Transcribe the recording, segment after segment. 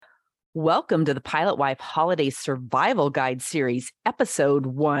Welcome to the Pilot Wife Holiday Survival Guide Series, Episode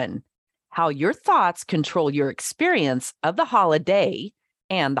 1, How Your Thoughts Control Your Experience of the Holiday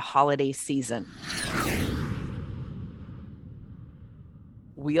and the Holiday Season.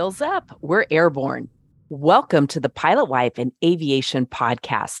 Wheels up, we're airborne. Welcome to the Pilot Wife and Aviation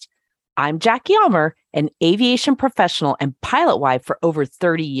Podcast. I'm Jackie Elmer, an aviation professional and pilot wife for over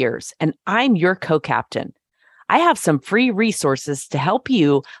 30 years, and I'm your co-captain. I have some free resources to help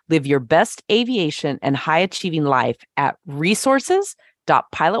you live your best aviation and high-achieving life at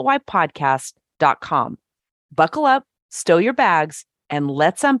resources.pilotwifepodcast.com. Buckle up, stow your bags, and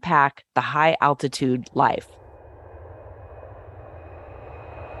let's unpack the high-altitude life.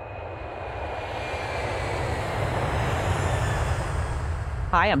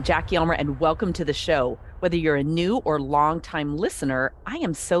 Hi, I'm Jackie Elmer, and welcome to the show. Whether you're a new or long-time listener, I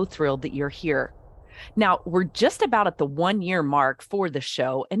am so thrilled that you're here. Now, we're just about at the 1-year mark for the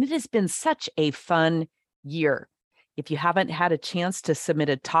show, and it has been such a fun year. If you haven't had a chance to submit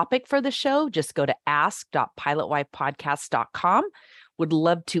a topic for the show, just go to ask.pilotwifepodcast.com. Would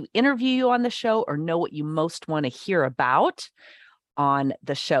love to interview you on the show or know what you most want to hear about on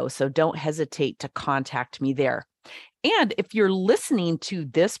the show. So don't hesitate to contact me there. And if you're listening to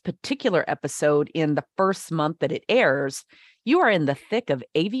this particular episode in the first month that it airs, you are in the thick of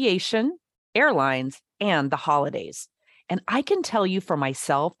aviation, airlines, and the holidays. And I can tell you for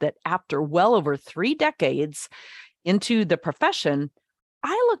myself that after well over 3 decades into the profession,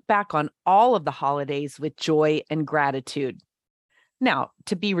 I look back on all of the holidays with joy and gratitude. Now,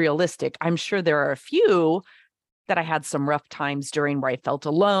 to be realistic, I'm sure there are a few that I had some rough times during where I felt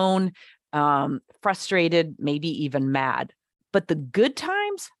alone, frustrated, maybe even mad. But the good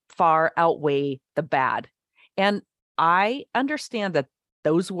times far outweigh the bad. And I understand that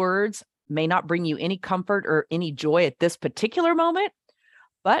those words may not bring you any comfort or any joy at this particular moment.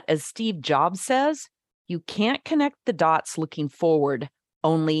 But as Steve Jobs says, you can't connect the dots looking forward,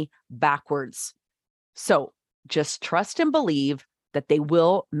 only backwards. So just trust and believe that they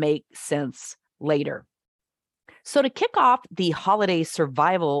will make sense later. So to kick off the Holiday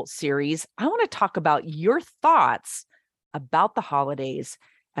Survival Series, I want to talk about your thoughts about the holidays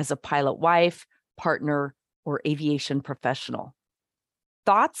as a pilot wife, partner, or aviation professional.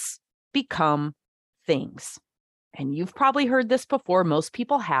 Thoughts become things. And you've probably heard this before, most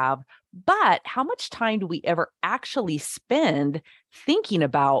people have, but how much time do we ever actually spend thinking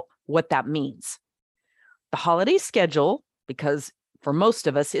about what that means? The holiday schedule, because for most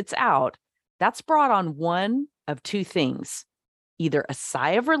of us it's out, that's brought on one of two things, either a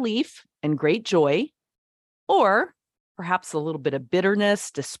sigh of relief and great joy, or perhaps a little bit of bitterness,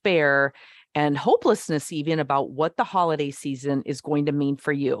 despair, and hopelessness even about what the holiday season is going to mean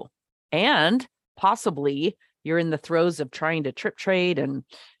for you. And possibly you're in the throes of trying to trip trade and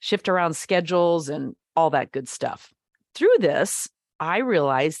shift around schedules and all that good stuff. Through this, I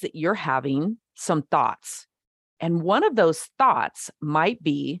realize that you're having some thoughts. And one of those thoughts might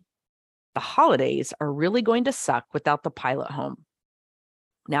be the holidays are really going to suck without the pilot home.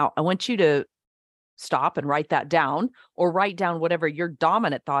 Now, I want you to stop and write that down, or write down whatever your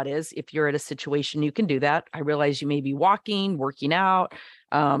dominant thought is. If you're at a situation, you can do that. I realize you may be walking, working out,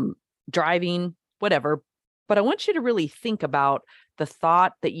 driving, whatever, but I want you to really think about the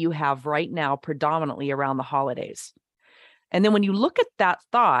thought that you have right now predominantly around the holidays. And then when you look at that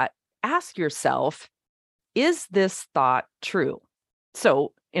thought, ask yourself, is this thought true?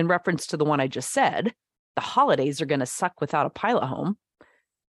 So in reference to the one I just said, the holidays are going to suck without a pilot home.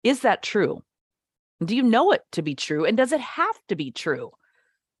 Is that true? Do you know it to be true? And does it have to be true?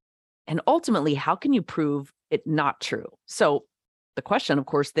 And ultimately, how can you prove it not true? So the question, of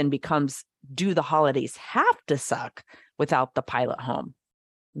course, then becomes, do the holidays have to suck without the pilot home?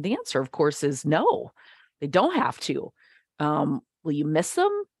 The answer, of course, is no, they don't have to. Will you miss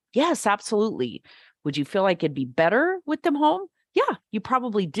them? Yes, absolutely. Would you feel like it'd be better with them home? Yeah, you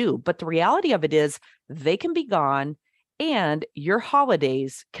probably do. But the reality of it is they can be gone and your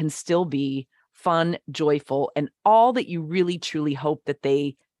holidays can still be fun, joyful, and all that you really, truly hope that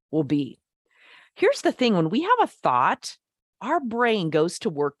they will be. Here's the thing. When we have a thought, our brain goes to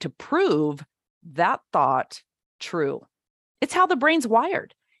work to prove that thought true. It's how the brain's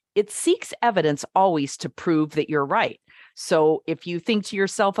wired. It seeks evidence always to prove that you're right. So if you think to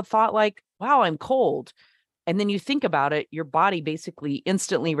yourself a thought like, wow, I'm cold, and then you think about it, your body basically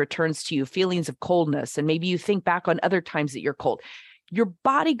instantly returns to you feelings of coldness. And maybe you think back on other times that you're cold. Your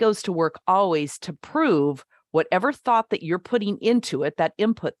body goes to work always to prove whatever thought that you're putting into it, that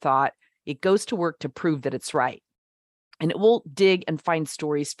input thought, it goes to work to prove that it's right. And it will dig and find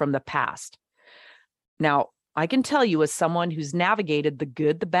stories from the past. Now, I can tell you, as someone who's navigated the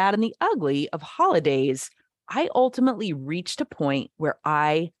good, the bad, and the ugly of holidays, I ultimately reached a point where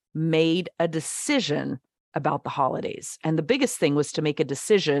I made a decision about the holidays. And the biggest thing was to make a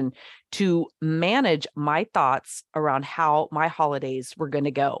decision to manage my thoughts around how my holidays were going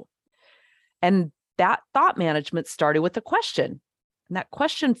to go. And that thought management started with a question. And that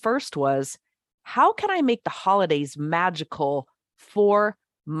question first was, how can I make the holidays magical for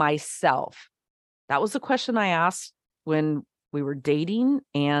myself? That was the question I asked when we were dating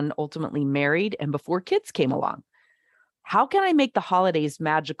and ultimately married and before kids came along. How can I make the holidays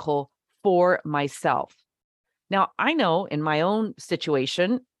magical for myself? Now, I know in my own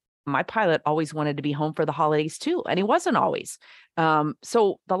situation, my pilot always wanted to be home for the holidays too, and he wasn't always.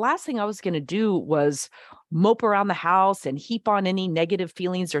 So the last thing I was going to do was mope around the house and heap on any negative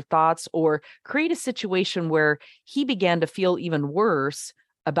feelings or thoughts, or create a situation where he began to feel even worse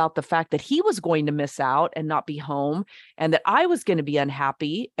about the fact that he was going to miss out and not be home, and that I was going to be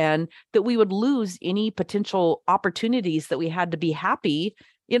unhappy, and that we would lose any potential opportunities that we had to be happy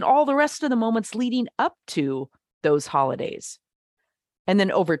in all the rest of the moments leading up to those holidays. And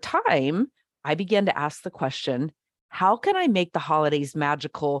then over time, I began to ask the question, how can I make the holidays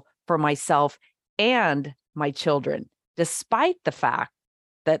magical for myself and my children, despite the fact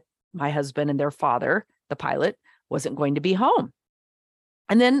that my husband and their father, the pilot, wasn't going to be home?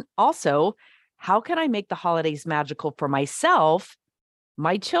 And then also, how can I make the holidays magical for myself,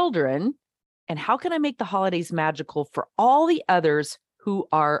 my children, and how can I make the holidays magical for all the others who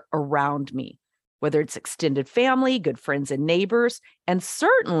are around me, whether it's extended family, good friends and neighbors, and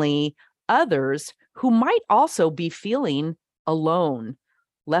certainly others who might also be feeling alone,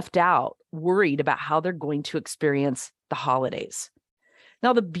 left out, worried about how they're going to experience the holidays.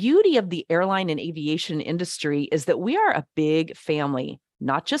 Now, the beauty of the airline and aviation industry is that we are a big family,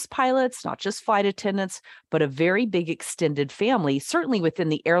 not just pilots, not just flight attendants, but a very big extended family, certainly within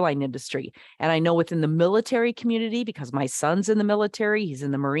the airline industry. And I know within the military community, because my son's in the military, he's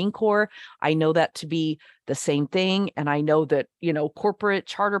in the Marine Corps, I know that to be the same thing. And I know that, corporate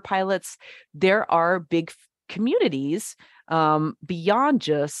charter pilots, there are big communities beyond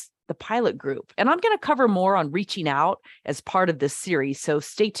just the pilot group. And I'm going to cover more on reaching out as part of this series. So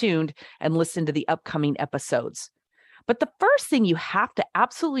stay tuned and listen to the upcoming episodes. But the first thing you have to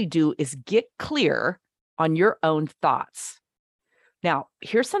absolutely do is get clear on your own thoughts. Now,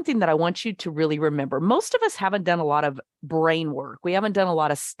 here's something that I want you to really remember. Most of us haven't done a lot of brain work. We haven't done a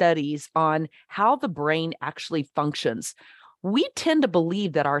lot of studies on how the brain actually functions. We tend to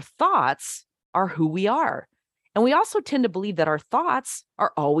believe that our thoughts are who we are. And we also tend to believe that our thoughts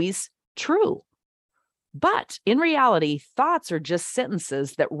are always true. But in reality, thoughts are just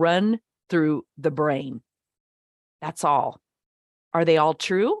sentences that run through the brain. That's all. Are they all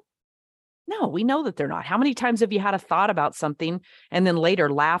true? No, we know that they're not. How many times have you had a thought about something and then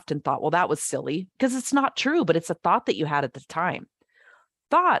later laughed and thought, well, that was silly? Because it's not true, but it's a thought that you had at the time.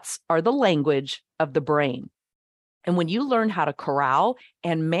 Thoughts are the language of the brain. And when you learn how to corral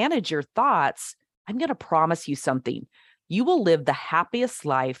and manage your thoughts, I'm going to promise you something. You will live the happiest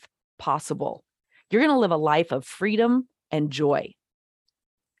life possible. You're going to live a life of freedom and joy.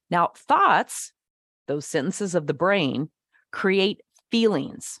 Now, thoughts, those sentences of the brain, create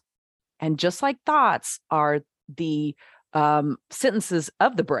feelings. And just like thoughts are the sentences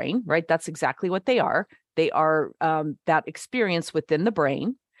of the brain, right? That's exactly what they are. They are that experience within the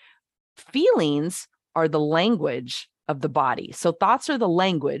brain. Feelings are the language of the body. So thoughts are the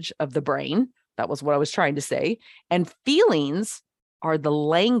language of the brain. That was what I was trying to say. And feelings are the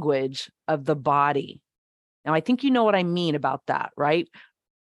language of the body. Now, I think you know what I mean about that, right?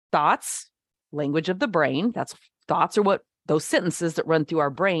 Thoughts, language of the brain. That's thoughts are what those sentences that run through our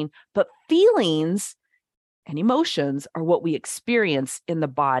brain, but feelings and emotions are what we experience in the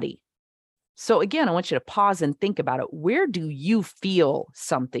body. So again, I want you to pause and think about it. Where do you feel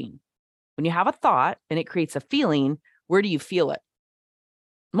something? When you have a thought and it creates a feeling, where do you feel it?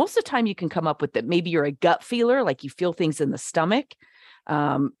 Most of the time you can come up with that. Maybe you're a gut feeler, like you feel things in the stomach.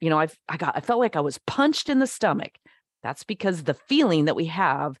 I felt like I was punched in the stomach. That's because the feeling that we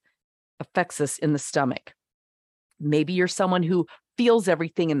have affects us in the stomach. Maybe you're someone who feels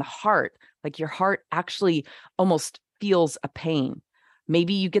everything in the heart, like your heart actually almost feels a pain.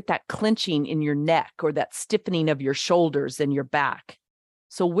 Maybe you get that clenching in your neck or that stiffening of your shoulders and your back.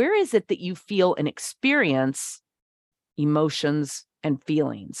 So where is it that you feel and experience emotions and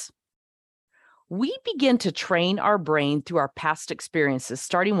feelings? We begin to train our brain through our past experiences,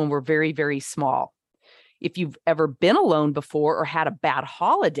 starting when we're very, very small. If you've ever been alone before or had a bad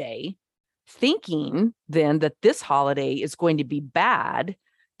holiday, thinking then that this holiday is going to be bad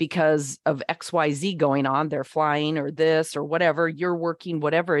because of XYZ going on. They're flying or this or whatever, you're working,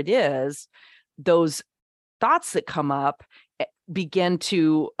 whatever it is, those thoughts that come up begin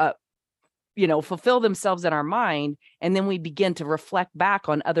to, fulfill themselves in our mind. And then we begin to reflect back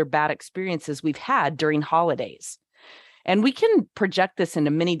on other bad experiences we've had during holidays. And we can project this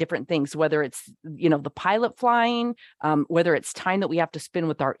into many different things, whether it's, the pilot flying, whether it's time that we have to spend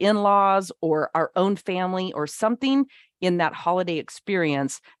with our in-laws or our own family, or something in that holiday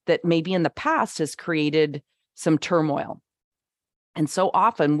experience that maybe in the past has created some turmoil. And so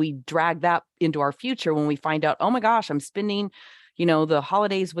often we drag that into our future when we find out, oh my gosh, I'm spending the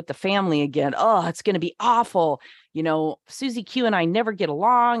holidays with the family again. Oh, it's going to be awful. Susie Q and I never get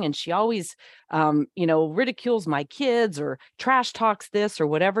along, and she always, ridicules my kids or trash talks this or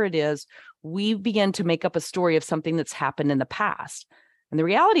whatever it is. We begin to make up a story of something that's happened in the past. And the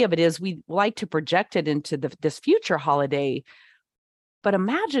reality of it is we like to project it into this future holiday. But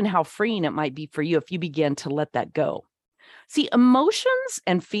imagine how freeing it might be for you if you begin to let that go. See, emotions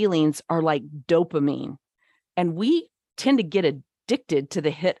and feelings are like dopamine, and we tend to get addicted to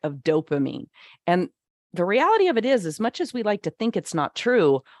the hit of dopamine. And the reality of it is, as much as we like to think it's not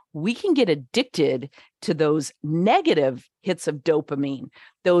true, we can get addicted to those negative hits of dopamine,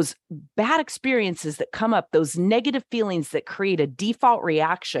 those bad experiences that come up, those negative feelings that create a default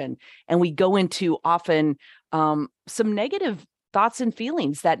reaction. And we go into often some negative thoughts and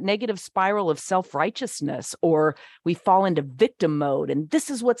feelings, that negative spiral of self-righteousness, or we fall into victim mode. And this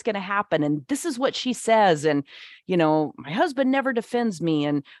is what's going to happen. And this is what she says. And, my husband never defends me.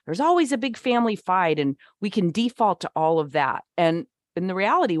 And there's always a big family fight. And we can default to all of that. And in the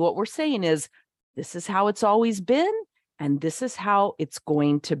reality, what we're saying is, this is how it's always been. And this is how it's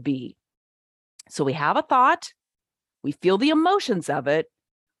going to be. So we have a thought, we feel the emotions of it,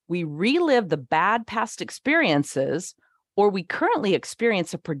 we relive the bad past experiences, or we currently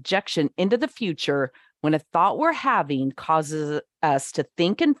experience a projection into the future when a thought we're having causes us to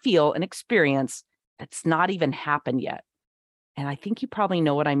think and feel an experience that's not even happened yet. And I think you probably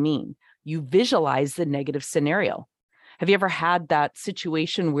know what I mean. You visualize the negative scenario. Have you ever had that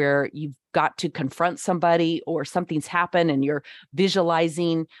situation where you've got to confront somebody or something's happened and you're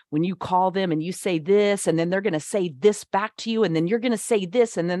visualizing when you call them and you say this, and then they're going to say this back to you, and then you're going to say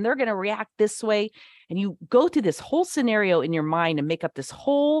this, and then they're going to react this way. And you go through this whole scenario in your mind and make up this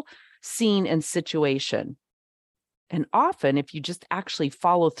whole scene and situation. And often, if you just actually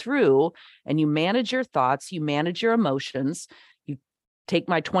follow through and you manage your thoughts, you manage your emotions, you take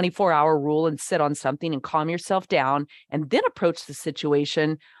my 24-hour rule and sit on something and calm yourself down and then approach the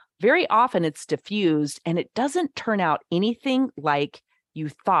situation, very often it's diffused and it doesn't turn out anything like you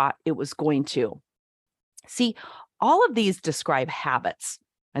thought it was going to. See, all of these describe habits.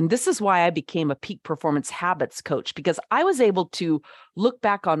 And this is why I became a peak performance habits coach, because I was able to look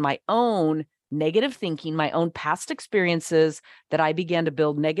back on my own negative thinking, my own past experiences that I began to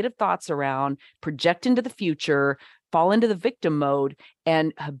build negative thoughts around, project into the future, fall into the victim mode,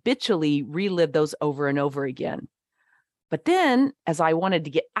 and habitually relive those over and over again. But then as I wanted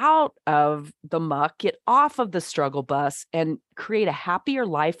to get out of the muck, get off of the struggle bus and create a happier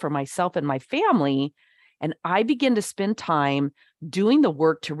life for myself and my family, and I began to spend time doing the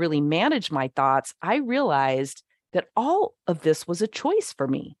work to really manage my thoughts, I realized that all of this was a choice for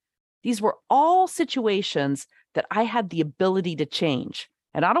me. These were all situations that I had the ability to change.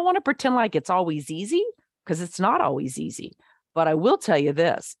 And I don't want to pretend like it's always easy, because it's not always easy. But I will tell you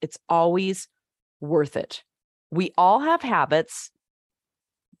this, it's always worth it. We all have habits,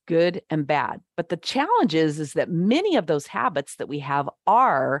 good and bad. But the challenge is that many of those habits that we have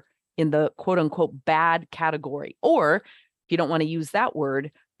are in the quote unquote bad category. Or if you don't want to use that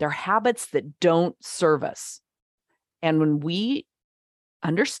word, they're habits that don't serve us. And when we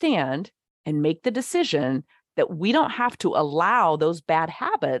understand and make the decision that we don't have to allow those bad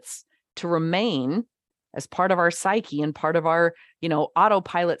habits to remain as part of our psyche and part of our,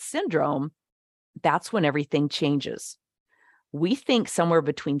 autopilot syndrome, that's when everything changes. We think somewhere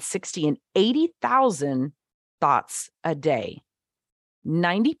between 60 and 80,000 thoughts a day.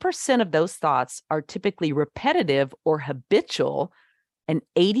 90% of those thoughts are typically repetitive or habitual, and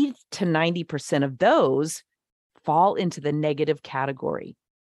 80 to 90% of those fall into the negative category.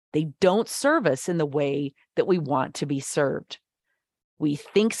 They don't serve us in the way that we want to be served. We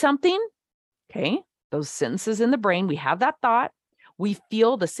think something, okay, those sentences in the brain, we have that thought, we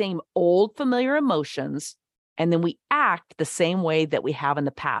feel the same old familiar emotions, and then we act the same way that we have in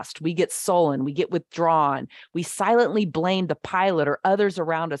the past. We get sullen, we get withdrawn, we silently blame the pilot or others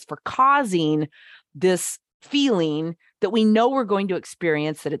around us for causing this feeling that we know we're going to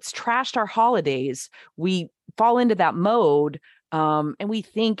experience, that it's trashed our holidays. We fall into that mode And we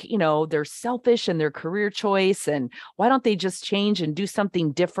think, they're selfish in their career choice, and why don't they just change and do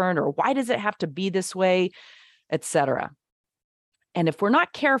something different? Or why does it have to be this way, etc. And if we're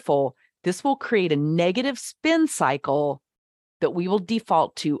not careful, this will create a negative spin cycle that we will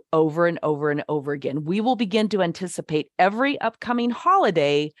default to over and over and over again. We will begin to anticipate every upcoming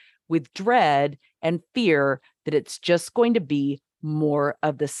holiday with dread and fear that it's just going to be more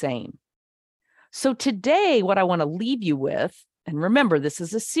of the same. So today, what I want to leave you with, and remember, this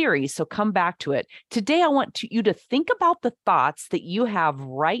is a series, so come back to it. Today, I want you to think about the thoughts that you have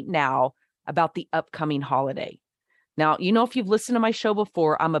right now about the upcoming holiday. Now, if you've listened to my show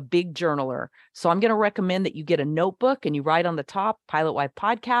before, I'm a big journaler. So I'm going to recommend that you get a notebook and you write on the top, Pilot Wife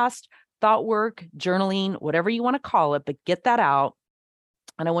Podcast, thought work, journaling, whatever you want to call it, but get that out.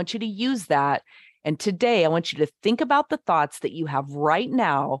 And I want you to use that. And today, I want you to think about the thoughts that you have right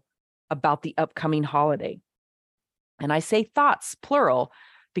now about the upcoming holiday. And I say thoughts, plural,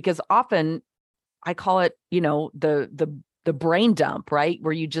 because often I call it, the brain dump, right?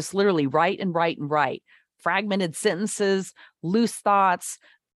 Where you just literally write and write and write. Fragmented sentences, loose thoughts,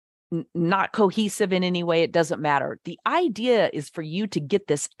 not cohesive in any way. It doesn't matter. The idea is for you to get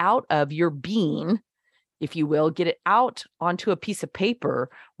this out of your being, if you will, get it out onto a piece of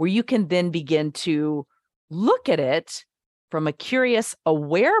paper where you can then begin to look at it from a curious,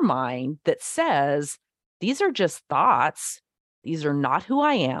 aware mind that says, these are just thoughts. These are not who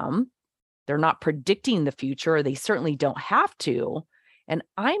I am. They're not predicting the future, or they certainly don't have to. And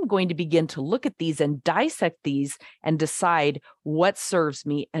I'm going to begin to look at these and dissect these and decide what serves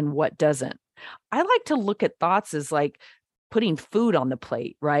me and what doesn't. I like to look at thoughts as like putting food on the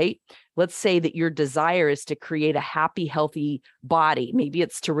plate, right? Let's say that your desire is to create a happy, healthy body. Maybe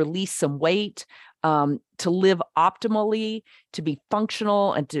it's to release some weight, to live optimally, to be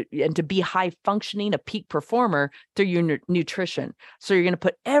functional, and to be high functioning, a peak performer through your nutrition. So you're going to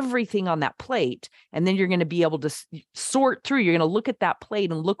put everything on that plate, and then you're going to be able to sort through. You're going to look at that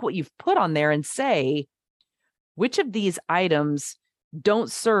plate and look what you've put on there and say, which of these items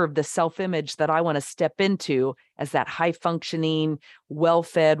don't serve the self-image that I want to step into as that high functioning,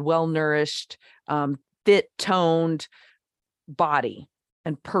 well-fed, well-nourished, fit, toned body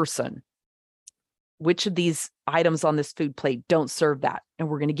and person. Which of these items on this food plate don't serve that? And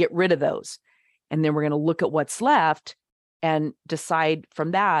we're going to get rid of those. And then we're going to look at what's left and decide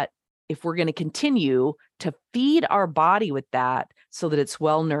from that if we're going to continue to feed our body with that so that it's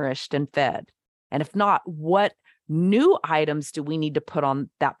well-nourished and fed. And if not, what new items do we need to put on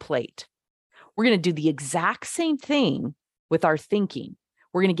that plate? We're going to do the exact same thing with our thinking.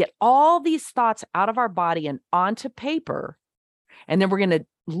 We're going to get all these thoughts out of our body and onto paper. And then we're going to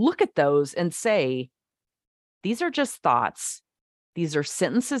look at those and say, these are just thoughts. These are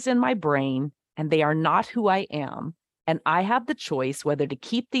sentences in my brain, and they are not who I am. And I have the choice whether to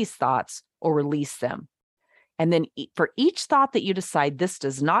keep these thoughts or release them. And then for each thought that you decide, this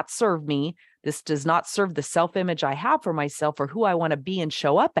does not serve me, this does not serve the self-image I have for myself or who I want to be and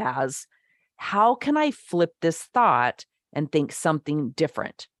show up as, how can I flip this thought and think something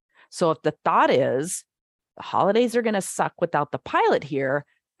different? So if the thought is, the holidays are going to suck without the pilot here,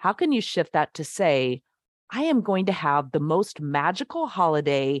 how can you shift that to say, I am going to have the most magical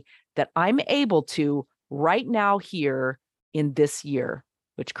holiday that I'm able to right now here in this year,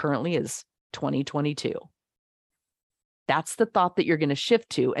 which currently is 2022. That's the thought that you're going to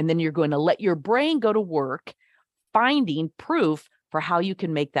shift to. And then you're going to let your brain go to work finding proof for how you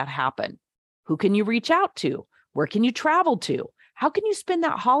can make that happen. Who can you reach out to? Where can you travel to? How can you spend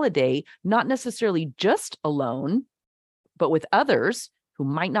that holiday, not necessarily just alone, but with others who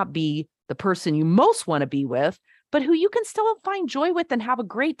might not be the person you most want to be with, but who you can still find joy with and have a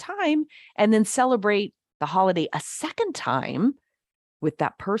great time, and then celebrate the holiday a second time with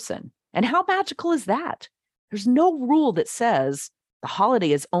that person? And how magical is that? There's no rule that says the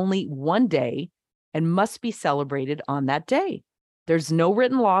holiday is only one day and must be celebrated on that day. There's no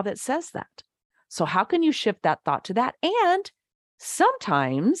written law that says that. So how can you shift that thought to that? And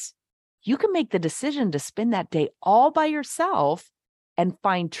sometimes you can make the decision to spend that day all by yourself and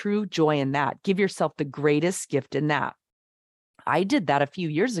find true joy in that. Give yourself the greatest gift in that. I did that a few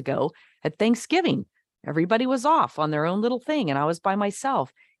years ago at Thanksgiving. Everybody was off on their own little thing, and I was by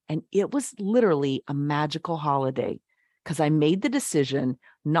myself. And it was literally a magical holiday because I made the decision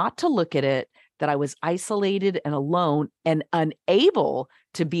not to look at it that I was isolated and alone and unable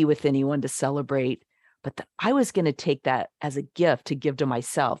to be with anyone to celebrate, but that I was going to take that as a gift to give to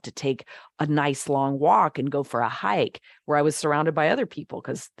myself, to take a nice long walk and go for a hike where I was surrounded by other people,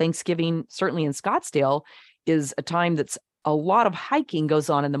 because Thanksgiving, certainly in Scottsdale, is a time that's a lot of hiking goes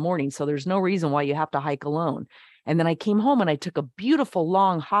on in the morning. So there's no reason why you have to hike alone. And then I came home and I took a beautiful,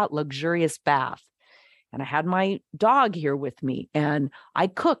 long, hot, luxurious bath. And I had my dog here with me, and I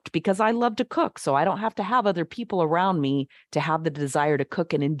cooked because I love to cook. So I don't have to have other people around me to have the desire to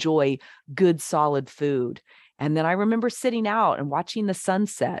cook and enjoy good, solid food. And then I remember sitting out and watching the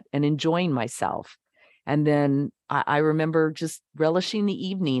sunset and enjoying myself. And then I remember just relishing the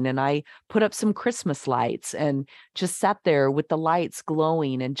evening, and I put up some Christmas lights and just sat there with the lights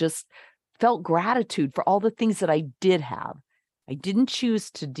glowing and just felt gratitude for all the things that I did have. I didn't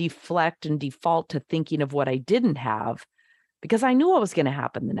choose to deflect and default to thinking of what I didn't have, because I knew what was going to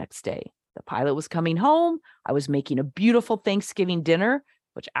happen the next day. The pilot was coming home. I was making a beautiful Thanksgiving dinner,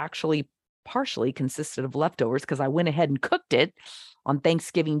 which actually partially consisted of leftovers because I went ahead and cooked it on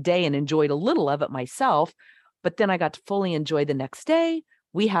Thanksgiving Day and enjoyed a little of it myself. But then I got to fully enjoy the next day.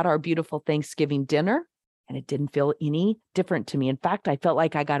 We had our beautiful Thanksgiving dinner, and it didn't feel any different to me. In fact, I felt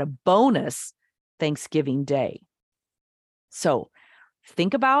like I got a bonus Thanksgiving Day. So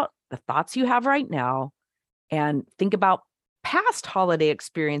think about the thoughts you have right now, and think about past holiday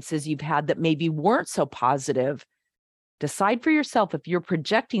experiences you've had that maybe weren't so positive. Decide for yourself if you're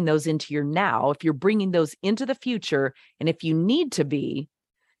projecting those into your now, if you're bringing those into the future, and if you need to be,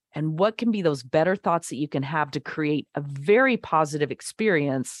 and what can be those better thoughts that you can have to create a very positive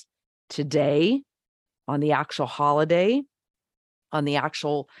experience today, on the actual holiday, on the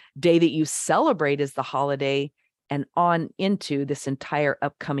actual day that you celebrate as the holiday, and on into this entire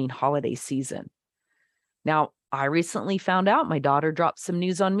upcoming holiday season. Now, I recently found out, my daughter dropped some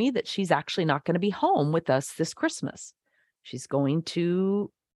news on me that she's actually not going to be home with us this Christmas. She's going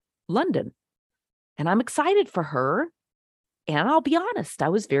to London, and I'm excited for her. And I'll be honest, I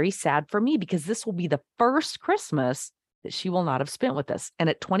was very sad for me, because this will be the first Christmas that she will not have spent with us. And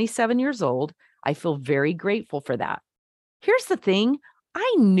at 27 years old, I feel very grateful for that. Here's the thing.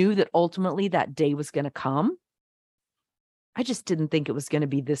 I knew that ultimately that day was going to come. I just didn't think it was going to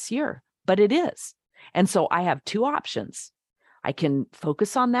be this year, but it is. And so I have two options. I can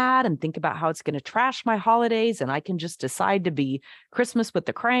focus on that and think about how it's going to trash my holidays, and I can just decide to be Christmas with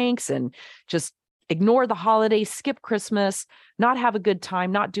the cranks and just ignore the holidays, skip Christmas, not have a good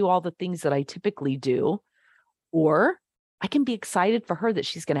time, not do all the things that I typically do. Or I can be excited for her that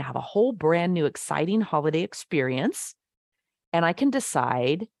she's going to have a whole brand new, exciting holiday experience. And I can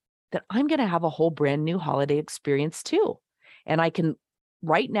decide that I'm going to have a whole brand new holiday experience too. And I can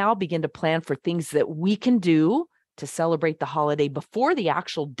right now begin to plan for things that we can do to celebrate the holiday before the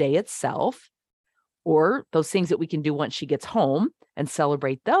actual day itself, or those things that we can do once she gets home and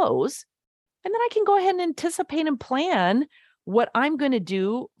celebrate those. And then I can go ahead and anticipate and plan what I'm going to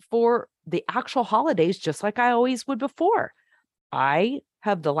do for the actual holidays, just like I always would before. I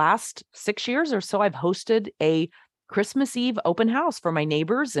have the last 6 years or so, I've hosted a Christmas Eve open house for my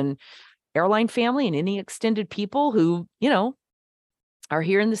neighbors and airline family and any extended people who, are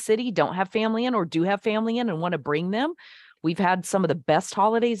here in the city, don't have family in, or do have family in and want to bring them. We've had some of the best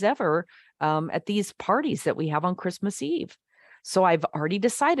holidays ever at these parties that we have on Christmas Eve. So I've already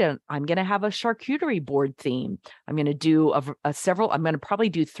decided I'm going to have a charcuterie board theme. I'm going to do I'm going to probably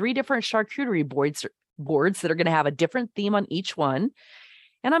do 3 different charcuterie boards that are going to have a different theme on each one.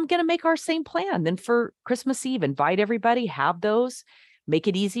 And I'm going to make our same plan. Then for Christmas Eve, invite everybody, have those, make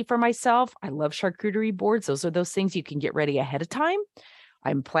it easy for myself. I love charcuterie boards. Those are those things you can get ready ahead of time.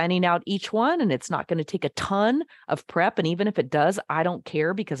 I'm planning out each one, and it's not going to take a ton of prep. And even if it does, I don't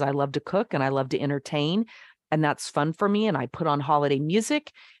care, because I love to cook and I love to entertain. And that's fun for me. And I put on holiday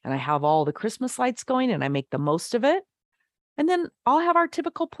music, and I have all the Christmas lights going, and I make the most of it. And then I'll have our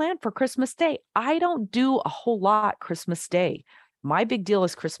typical plan for Christmas Day. I don't do a whole lot Christmas Day. My big deal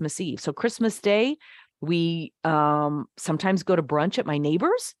is Christmas Eve. So Christmas Day, we sometimes go to brunch at my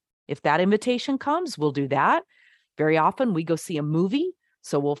neighbor's. If that invitation comes, we'll do that. Very often we go see a movie.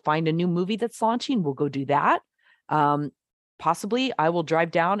 So we'll find a new movie that's launching. We'll go do that. Possibly I will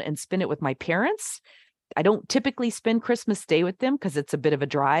drive down and spend it with my parents. I don't typically spend Christmas Day with them because it's a bit of a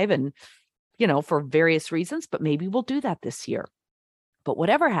drive and, for various reasons, but maybe we'll do that this year. But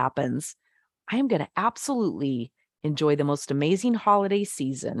whatever happens, I am going to absolutely enjoy the most amazing holiday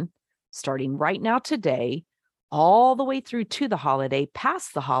season, starting right now today, all the way through to the holiday,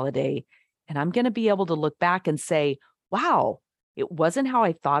 past the holiday. And I'm going to be able to look back and say, wow, it wasn't how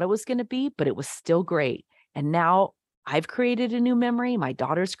I thought it was going to be, but it was still great. And now I've created a new memory. My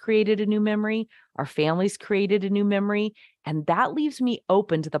daughter's created a new memory. Our family's created a new memory. And that leaves me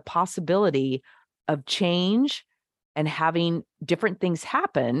open to the possibility of change and having different things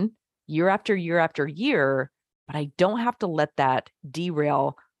happen year after year after year. But I don't have to let that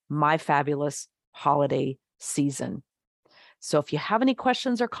derail my fabulous holiday season. So if you have any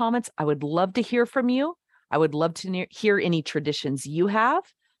questions or comments, I would love to hear from you. I would love to hear any traditions you have.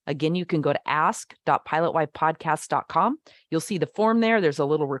 Again, you can go to ask.pilotwifepodcast.com. You'll see the form there. There's a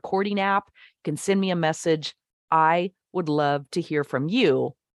little recording app. You can send me a message. I would love to hear from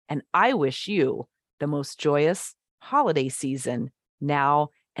you. And I wish you the most joyous holiday season now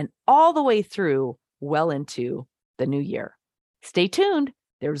and all the way through well into the new year. Stay tuned.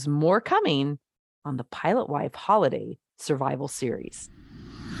 There's more coming on the Pilot Wife Holiday Survival Series.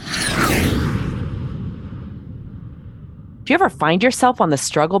 Do you ever find yourself on the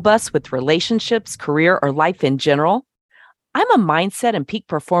struggle bus with relationships, career, or life in general? I'm a mindset and peak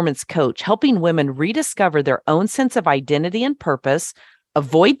performance coach helping women rediscover their own sense of identity and purpose,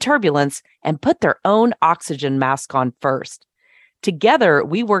 avoid turbulence, and put their own oxygen mask on first. Together,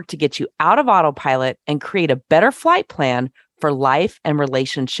 we work to get you out of autopilot and create a better flight plan for life and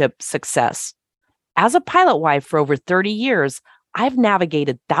relationship success. As a pilot wife for over 30 years, I've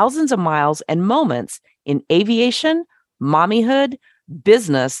navigated thousands of miles and moments in aviation, mommyhood,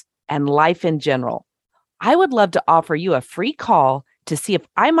 business, and life in general. I would love to offer you a free call to see if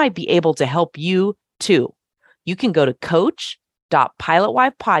I might be able to help you too. You can go to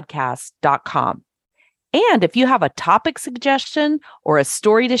coach.pilotwifepodcast.com. And if you have a topic suggestion or a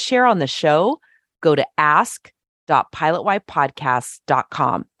story to share on the show, go to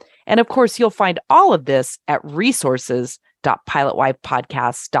ask.pilotwifepodcast.com. And of course, you'll find all of this at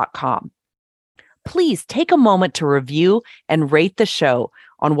resources.pilotwifepodcast.com. Please take a moment to review and rate the show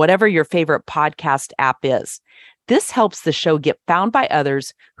on whatever your favorite podcast app is. This helps the show get found by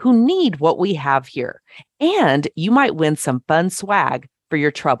others who need what we have here. And you might win some fun swag for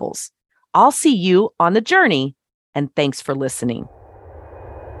your troubles. I'll see you on the journey, and thanks for listening.